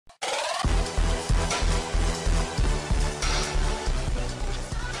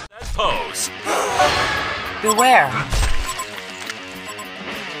pose. Beware.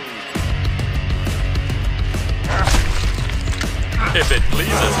 If it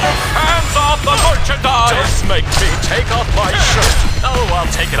pleases you. Hands off the merchandise! Just make me take off my shirt. Oh,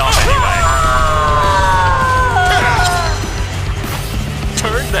 I'll take it off anyway.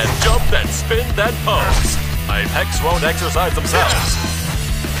 Turn, then jump, then spin, then pose. My pecs won't exercise themselves.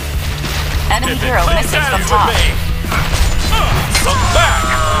 Enemy hero missing from top. Come back!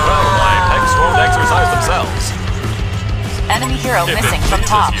 Well, my pecs won't exercise themselves. Enemy hero If missing it from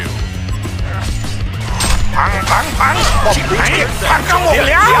pleases top. you. 砰！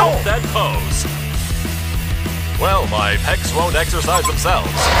 That pose. Well, my pecs won't exercise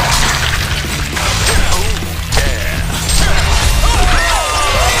themselves. Oh, yeah.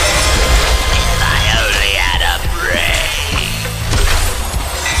 I only had a break.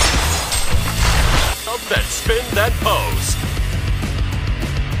 Up then spin, then pose.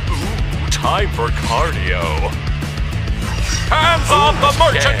 Ooh, time for cardio. Hands off the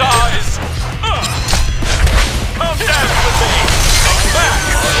merchandise! Come dance with me! Come back!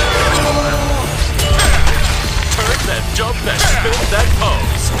 Turn, then jump, then spin, then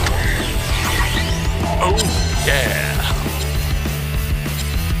pose. Oh, yeah.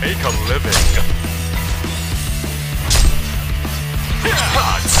 Make a living. It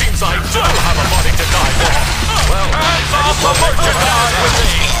seems I do have a body to die for. Well, hands off the merchandise with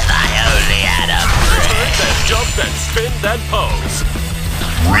me! I only had a break. Turn, then jump, then spin, then pose.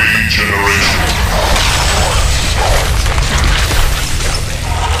 Regeneration.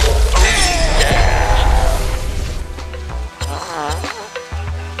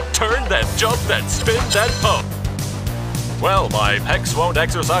 Turn, then jump, then spin, then pose. Well, my pecs won't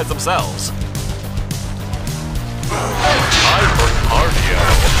exercise themselves. Time for cardio.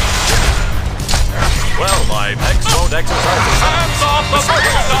 Well, my pecs won't exercise themselves. Hands off the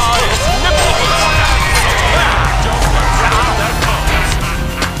merchandise! Jump, then pose.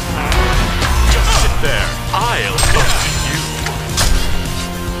 Just sit there. I'll come to you.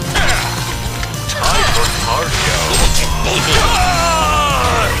 Time for cardio.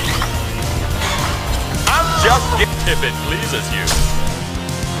 If it pleases you.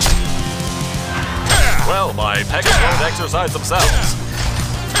 Well, my pecs won't exercise themselves.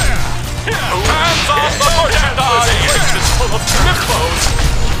 Hands off the merchandise! This place is full of nippos!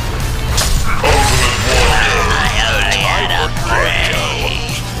 I only had a break.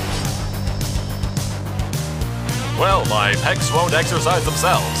 Well, my pecs won't exercise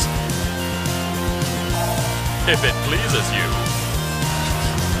themselves. If it pleases you.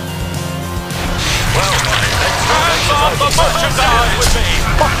 Well, my pecs won't exercise the merchandise with me!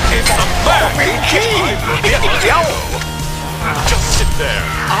 Come back! Just sit there.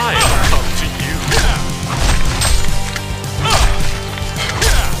 I'll come to you.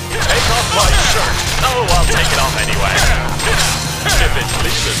 Take off my shirt. Oh, I'll take it off anyway. If it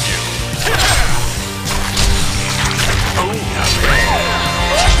pleases you. Oh,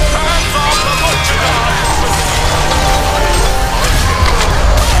 hands off the merchandise!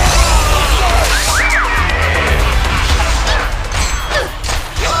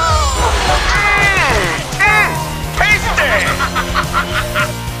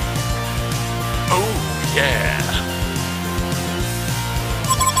 Oh, yeah.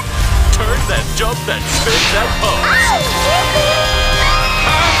 Turn, then jump, then spin, then pose.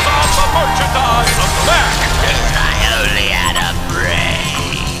 Hands off the merchandise! Come back! I only had a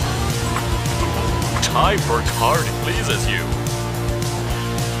break. Time for cardio pleases you.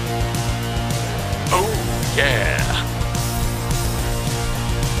 Oh, yeah.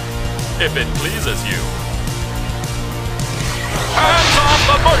 If it pleases you. Hands off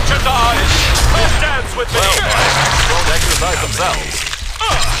the merchandise! Come dance with me! Well, my pecs won't exercise themselves.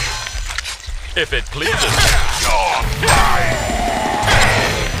 If it pleases you.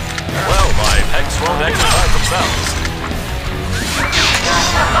 Well, my pecs won't exercise themselves.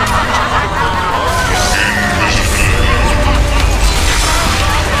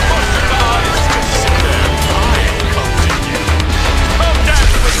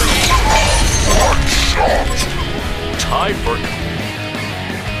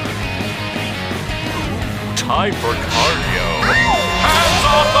 Time for cardio. Hands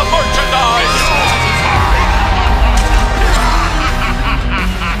off the merchandise!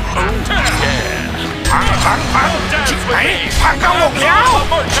 Oh, yeah. Dance with me! Hands off the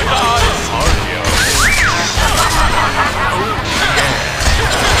merchandise! Cardio.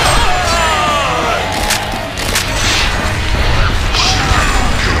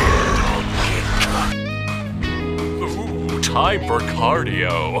 Ooh, time for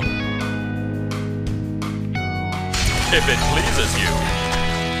cardio. If it pleases you.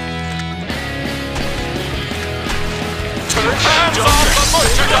 Turn hands off the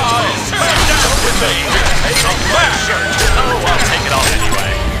merchandise! Down with me! Take off my shirt! Oh, I'll take it off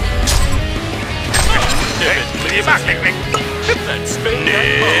anyway. If it pleases you, then spin that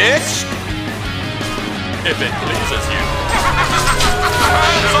pose. If it pleases you.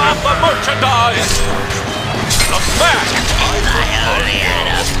 Hands off the merchandise! The back! I only had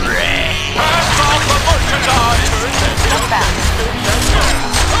a brain. Hands off the merchandise! Come back.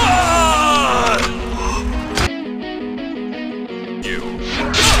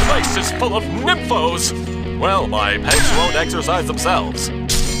 This place is full of nymphos! Well, my pegs won't exercise themselves. Ooh,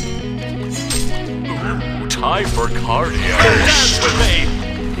 time for cardio. Dance with me!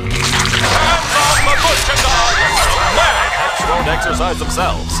 Hands off the merchandise! My pegs won't exercise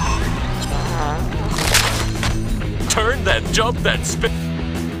themselves. Turn, then jump, then spin.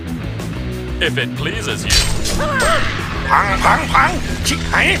 If it pleases you. พังชิบ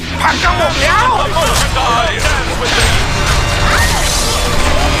หายพังกันหมดแล้ว Merchandise! Dance with me!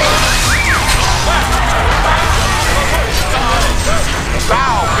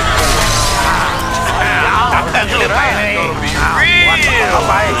 ตัดเติมเลยไปเลยวัดเข้า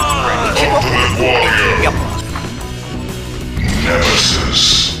ไปคิดว่าผมเป็นเก็บ Nemesis.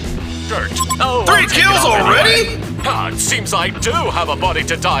 Dirt. Oh, 3 kills already? Ah, it seems I do have a body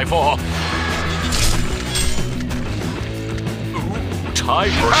to die for. Ooh,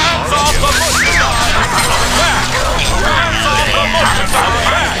 time for hands off the merchandise! Back! Hands off the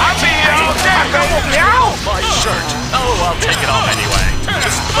merchandise! I'm here! My shirt! Oh, I'll take it off anyway.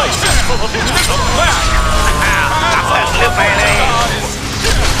 This place is full of nickel back! Hands off the merchandise!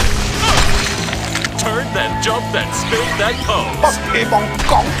 Turn, then jump, then spin, then pose. ปีมอง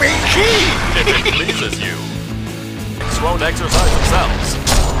กองปีขี้ If it pleases you. Won't exercise themselves.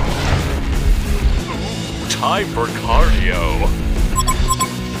 Ooh, time for cardio.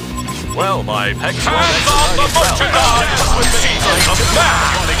 Well, my pecs won't exercise themselves. Seems like the back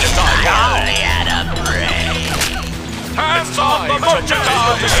wanting to die. I only had a brain. Hands off the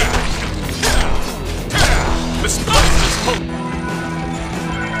merchandise! This place is full.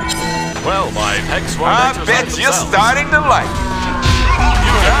 Well, my pecs won't I exercise bet you're themselves. starting to like it.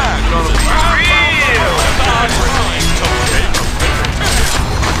 You're gonna be real.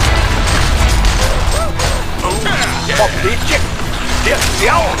 Một tí chiếc Điện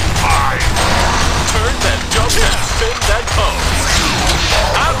xéo Turn, then jump, then spin, then pose.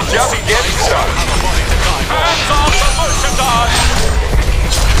 I'm just getting started. Hands off the merchandise!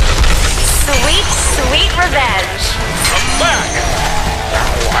 Sweet, sweet revenge. I'm back!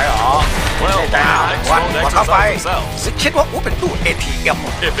 ไหวเหรอ Well, แต่ my pecs วัด won't วัดเข้าไป exercise themselves. คิดว่าอู้เป็นตู้ ATM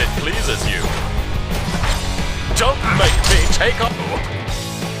If it pleases you. Don't make me take off.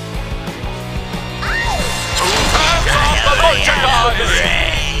 Hands off the merchandise!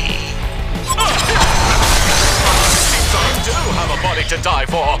 Seems I do have a body to die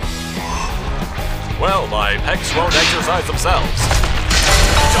for. Well, my pecs won't exercise themselves.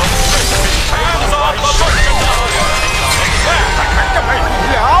 Don't make me hands off the merchandise! Back! จะไม่รู้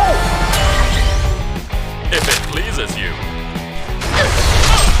แล้ว If it pleases you.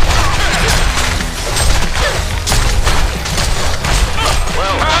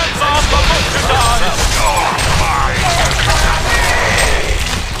 Well, hands off the merchandise!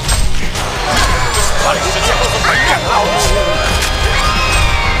 This place is full of nymphos!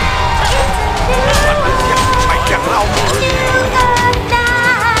 ไม่จะเล่า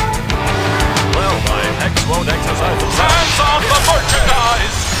Well, my pecs won't exercise themselves. Hands off the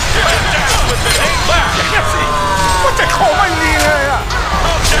merchandise! Dance with me! Back! ว่าจะเขาไม่มีเลยอ่ะ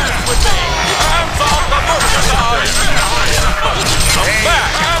Dance with me! Hands off the merchandise! Back!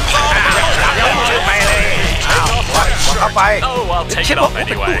 Hands off the ยังไม่ merchandise! ไปเลยวัดเข้าไป Oh, I'll take คิด it ว่า off อู้เ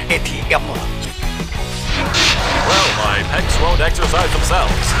ป็นตู้ anyway. ATM Well, my pecs won't exercise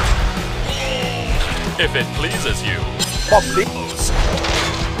themselves. If it pleases you. ป๊อบลิ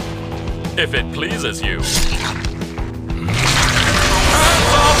If it pleases you.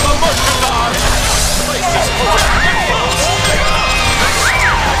 Hands off the merchandise! Place is full of nymphos!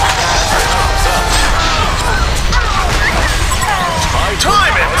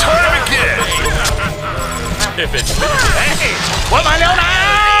 Time and time again. If it pleases you. วัดมาแล้วนะ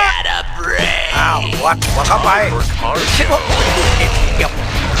Had a brain. อ้าววัดเข้าไป คิดว่าอู้เป็นตู้ ATM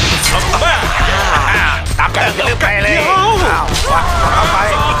I'm back! ตามเติมเลยไปเลยอ้าววัดเข้าไป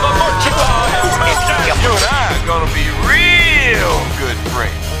คิดว่าอู้เป็นตู้ ATM You and I are gonna be real good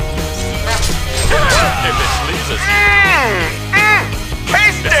friends. If it pleases you.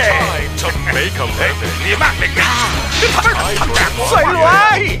 Tasty. Time to make a living. ดีมากเลยนะนี่ทำไมทำแบบสวยรว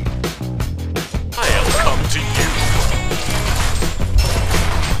ย I'll come to you.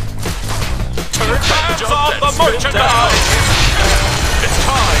 Turn hands off the merchandise!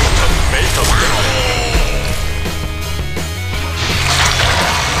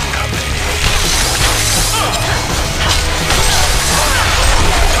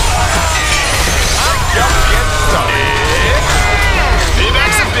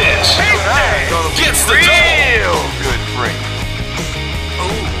 gonna be Gets the real good friend.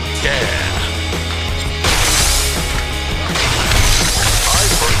 Oh, yeah.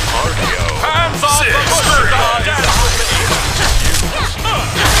 Cardio. Hands off the merchandise!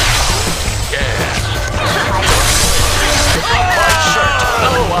 Yeah. My shirt.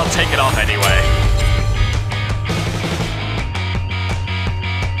 Oh, I'll take it off anyway.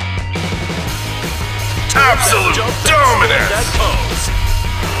 Absolute dominance. That pose.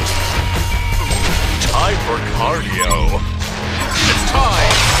 Time for cardio. It's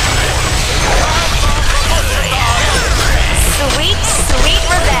time. Sweet, sweet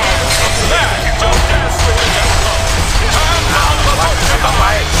revenge. Don't dance with that pose. Hands off the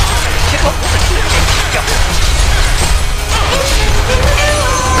merchandise.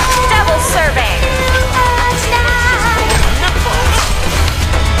 Double serving.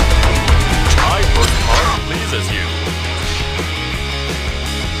 Time for cardio pleases you.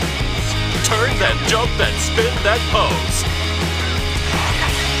 Turn that, jump that, spin that pose.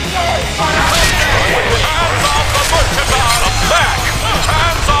 Hands off the merchandise! I'm back!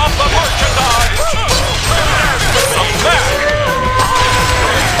 Hands off the merchandise! I'm back!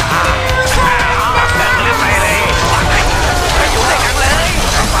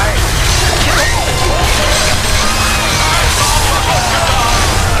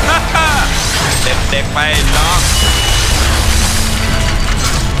เด็กๆไปน้อง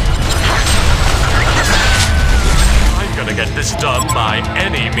I'm gonna get this done by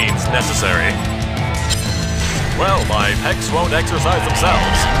any means necessary. Well, my pecs won't exercise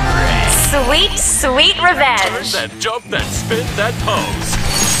themselves. Sweet, sweet Turn revenge. that, jump that, spin that pose.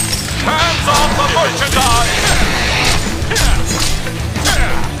 Hands off the merchandise!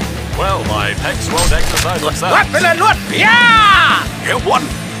 Well, my pecs won't exercise วัด themselves. ไปเลยลวดเปียเอววน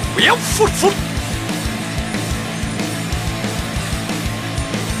เปียวฟุด